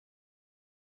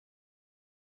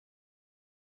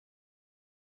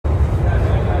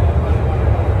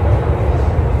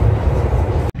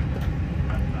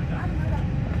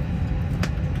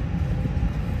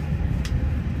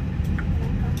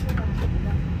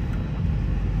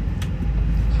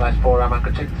Flight 4,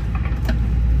 Arman checked.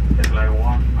 Flight 1,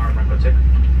 Arman checked.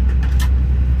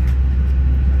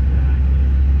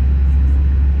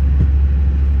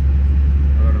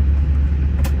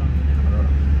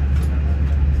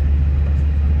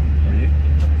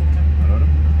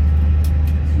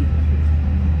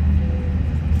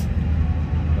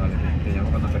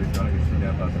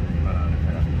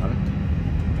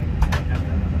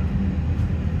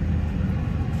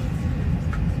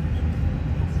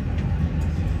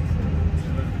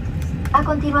 A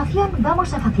continuación,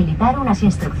 vamos a facilitar unas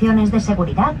instrucciones de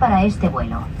seguridad para este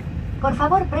vuelo. Por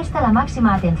favor, presta la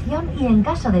máxima atención y, en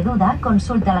caso de duda,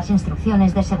 consulta las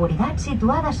instrucciones de seguridad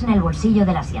situadas en el bolsillo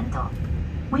del asiento.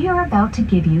 We are about to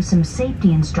give you some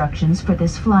safety instructions for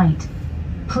this flight.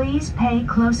 Please pay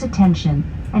close attention,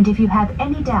 and if you have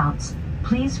any doubts,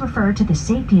 please refer to the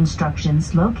safety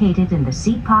instructions located in the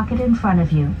seat pocket in front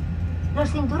of you.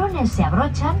 Los cinturones se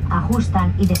abrochan,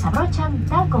 ajustan y desabrochan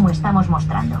tal como estamos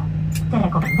mostrando. Te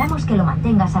recomendamos que lo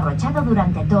mantengas abrochado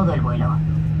durante todo el vuelo.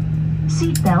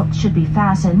 Seat belts should be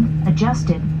fastened,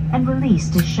 adjusted, and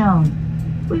released as shown.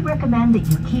 We recommend that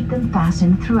you keep them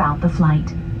fastened throughout the flight.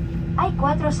 Hay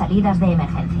 4 salidas de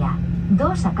emergencia,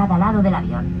 2 a cada lado del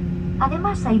avión.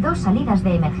 Además, hay 2 salidas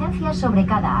de emergencia sobre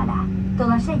cada ala,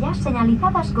 todas ellas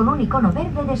señalizadas con un icono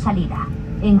verde de salida.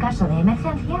 En caso de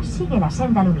emergencia, sigue la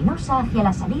senda luminosa hacia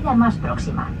la salida más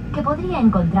próxima, que podría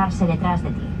encontrarse detrás de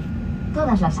ti.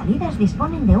 Todas las salidas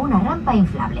disponen de una rampa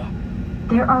inflable.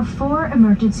 There are 4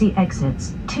 emergency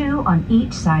exits, 2 on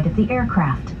each side of the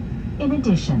aircraft. In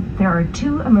addition, there are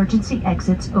 2 emergency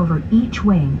exits over each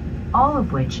wing, all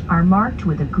of which are marked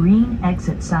with a green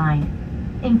exit sign.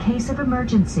 In case of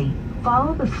emergency,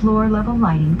 follow the floor-level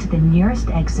lighting to the nearest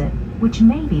exit, which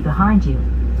may be behind you.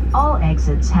 All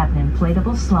exits have an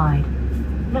inflatable slide.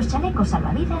 Los chalecos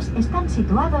salvavidas están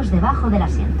situados debajo del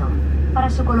asiento. Para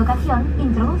su colocación,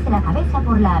 introduce la cabeza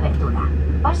por la abertura.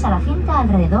 Pasa la cinta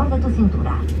alrededor de tu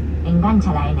cintura.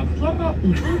 Engánchala en el cierre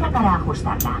y tira para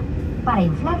ajustarla. Para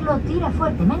inflarlo, tira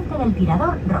fuertemente del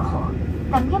tirador rojo.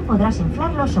 También podrás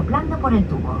inflarlo soplando por el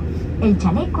tubo. El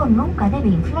chaleco nunca debe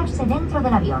inflarse dentro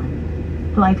del avión.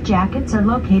 Life jackets are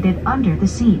located under the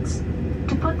seats.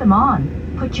 To put them on,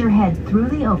 put your head through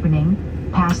the opening,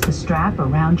 pass the strap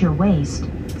around your waist,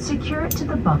 secure it to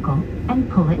the buckle, and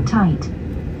pull it tight.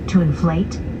 To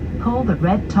inflate, pull the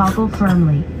red toggle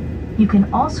firmly. You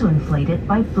can also inflate it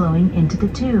by blowing into the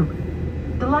tube.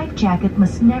 The life jacket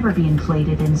must never be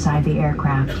inflated inside the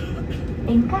aircraft.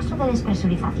 En caso de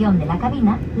despresurización de la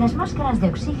cabina, las máscaras de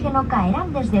oxígeno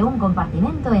caerán desde un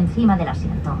compartimento encima del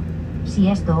asiento. Si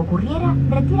esto ocurriera,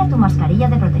 retira tu mascarilla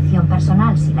de protección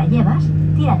personal si la llevas,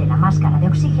 tira de la máscara de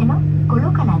oxígeno,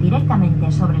 colócala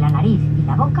directamente sobre la nariz y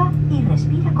la boca y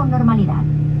respira con normalidad.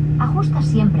 Ajusta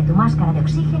siempre tu máscara de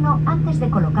oxígeno antes de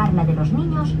colocarla de los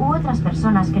niños u otras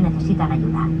personas que necesitan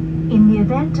ayuda. In the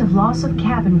event of loss of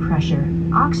cabin pressure,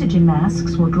 oxygen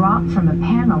masks will drop from a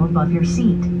panel above your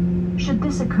seat. Should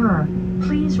this occur,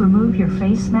 please remove your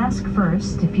face mask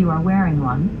first if you are wearing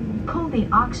one. Pull the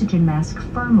oxygen mask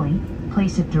firmly,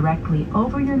 place it directly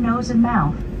over your nose and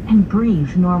mouth, and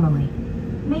breathe normally.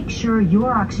 Make sure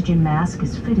your oxygen mask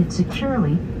is fitted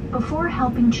securely before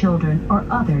helping children or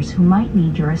others who might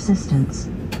need your assistance.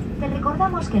 Te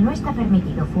recordamos que no está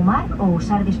permitido fumar o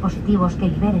usar dispositivos que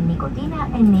liberen nicotina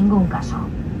en ningún caso.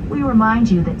 We remind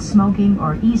you that smoking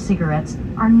or e-cigarettes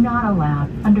are not allowed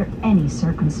under any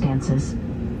circumstances.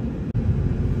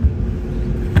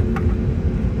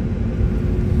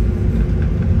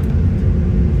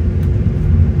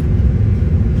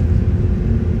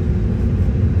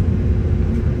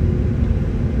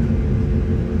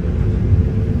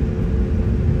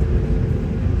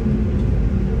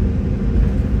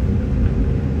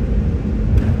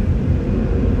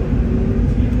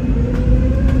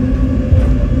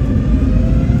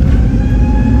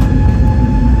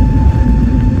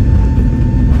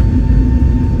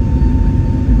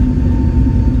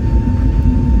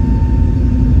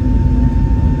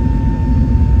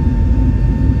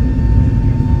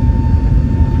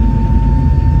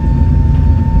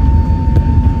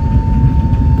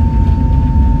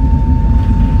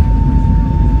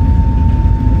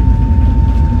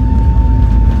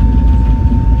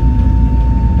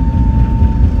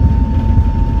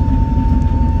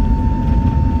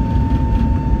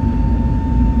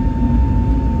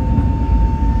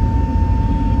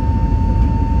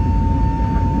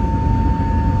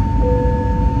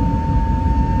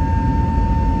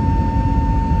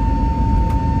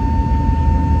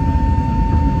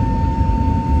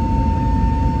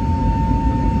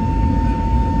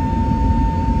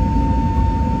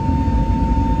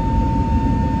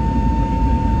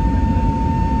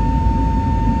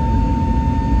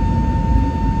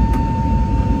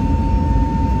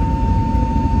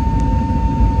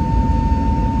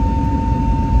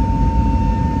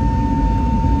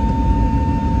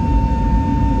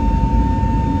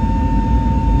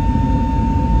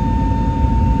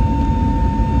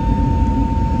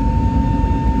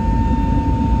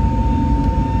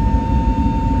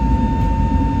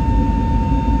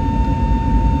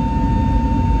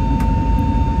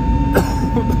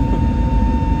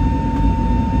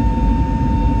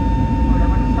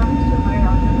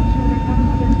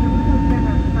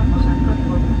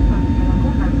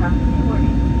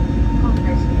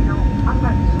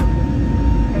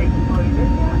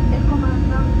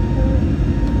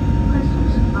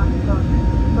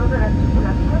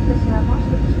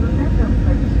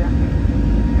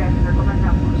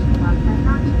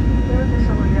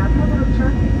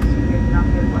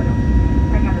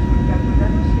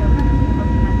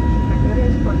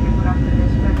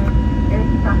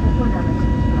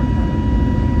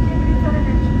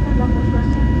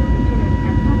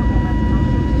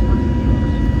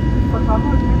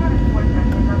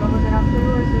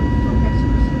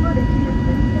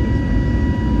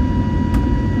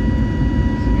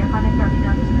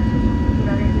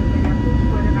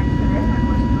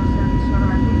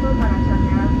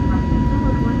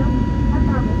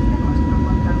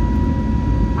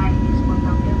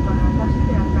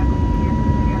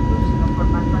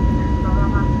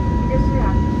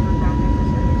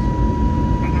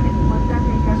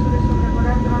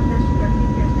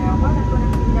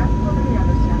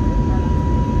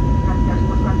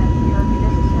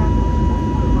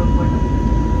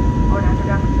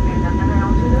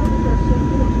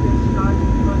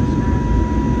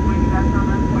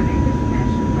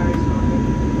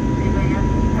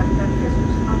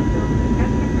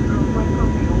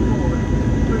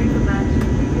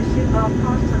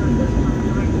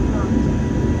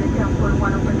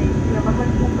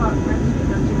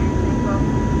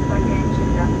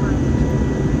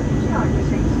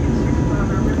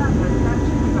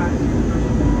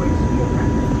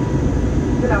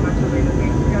 that much